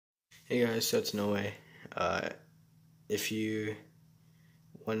Hey guys, so it's No Way. If you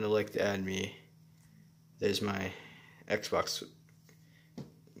want to add me, there's my Xbox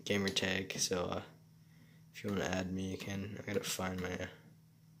gamer tag. So if you want to add me, you can. I gotta find my.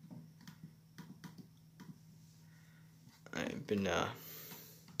 I've been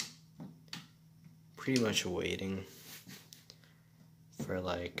pretty much waiting for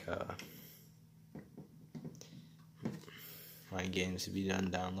my games to be done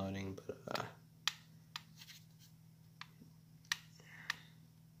downloading, but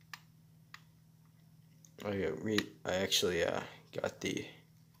I actually got the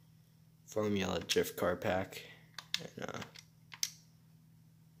Formula Drift Car Pack, and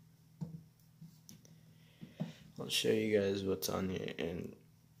I'll show you guys what's on here. And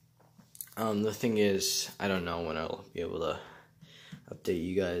the thing is, I don't know when I'll be able to update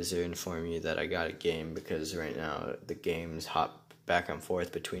you guys or inform you that I got a game, because right now the games hop back and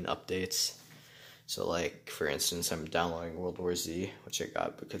forth between updates. So like, for instance, I'm downloading World War Z, which I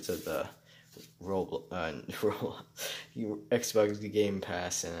got because of the Xbox Game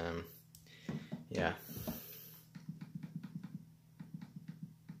Pass, and yeah.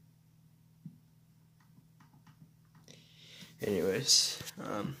 Anyways,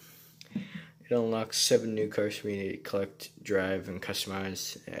 it unlocks 7 new cars for me to collect, drive, and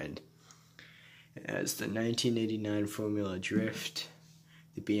customize, and it has the 1989 Formula Drift,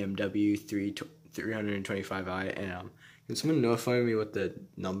 the BMW 325i, and can someone notify me what the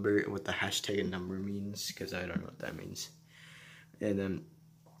hashtag and number means, because I don't know what that means. And then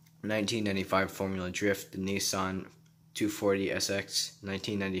 1995 Formula Drift, the Nissan 240 SX,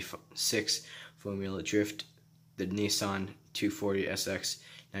 1996 Formula Drift, the Nissan 240 SX,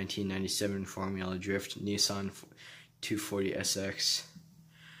 1997 Formula Drift, Nissan 240 SX,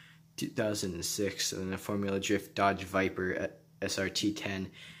 2006, and then the Formula Drift Dodge Viper SRT10,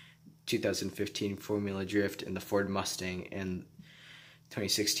 2015 Formula Drift, and the Ford Mustang, and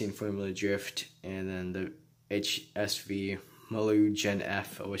 2016 Formula Drift, and then the HSV Maloo Gen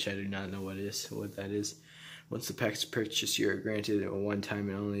F, which I do not know what that is. Once the pack is purchased, you are granted a one-time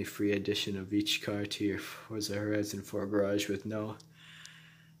and only free addition of each car to your Forza Horizon 4 garage with no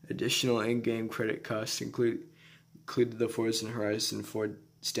additional in-game credit costs, included the Forza Horizon 4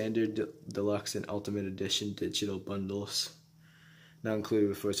 Standard, Deluxe, and Ultimate Edition digital bundles, not included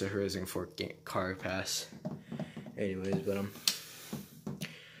with Forza Horizon 4 Car Pass. Anyways, but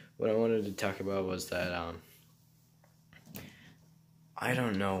what I wanted to talk about was that I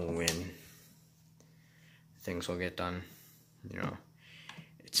don't know when things will get done. You know,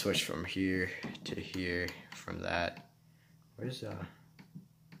 it switched from here to here, from that. Where's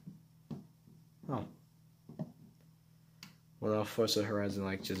oh, well, now Forza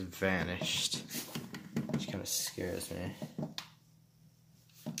Horizon just vanished, which kind of scares me,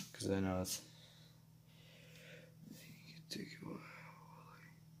 because I know it's take a while.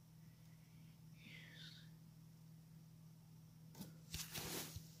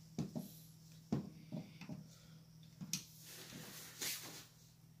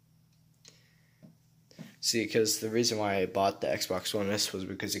 See, because the reason why I bought the Xbox One S was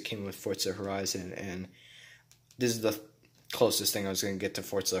because it came with Forza Horizon, and this is the closest thing I was gonna get to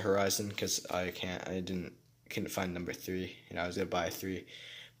Forza Horizon, because I couldn't find number 3, and I was gonna buy 3,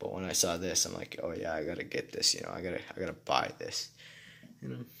 but when I saw this, I'm like, oh yeah, I gotta get this, you know, I gotta buy this, you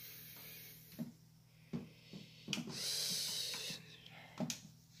know.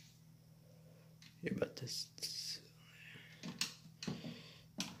 Yeah, but this.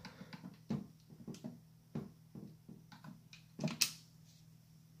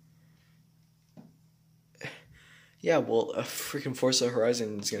 Yeah, well, a freaking Forza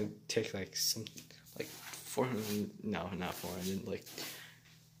Horizon is gonna take 400. No, not 400.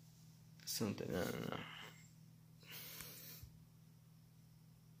 Something. I don't know.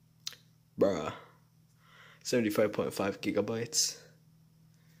 Bruh. 75.5 gigabytes.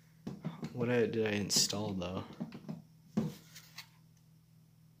 What did I install though?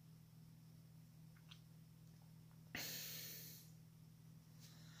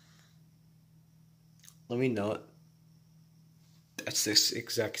 Let me know it. That's this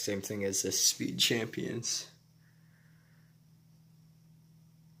exact same thing as the Speed Champions.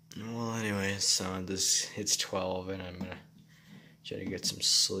 Well, anyways, so it's 12, and I'm gonna try to get some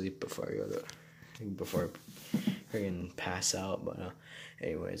sleep before I can pass out. But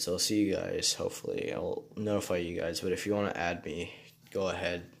anyways, I'll see you guys. Hopefully, I'll notify you guys. But if you want to add me, go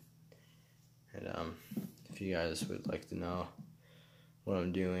ahead. And if you guys would like to know what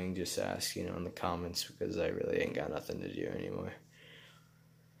I'm doing, just ask, in the comments, because I really ain't got nothing to do anymore.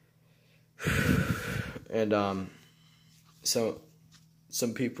 And so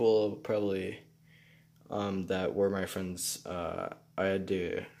some people probably that were my friends, I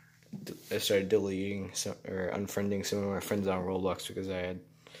started deleting or unfriending some of my friends on Roblox because I had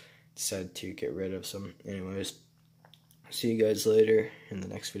decided to get rid of some. Anyways, see you guys later in the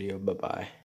next video. Bye bye.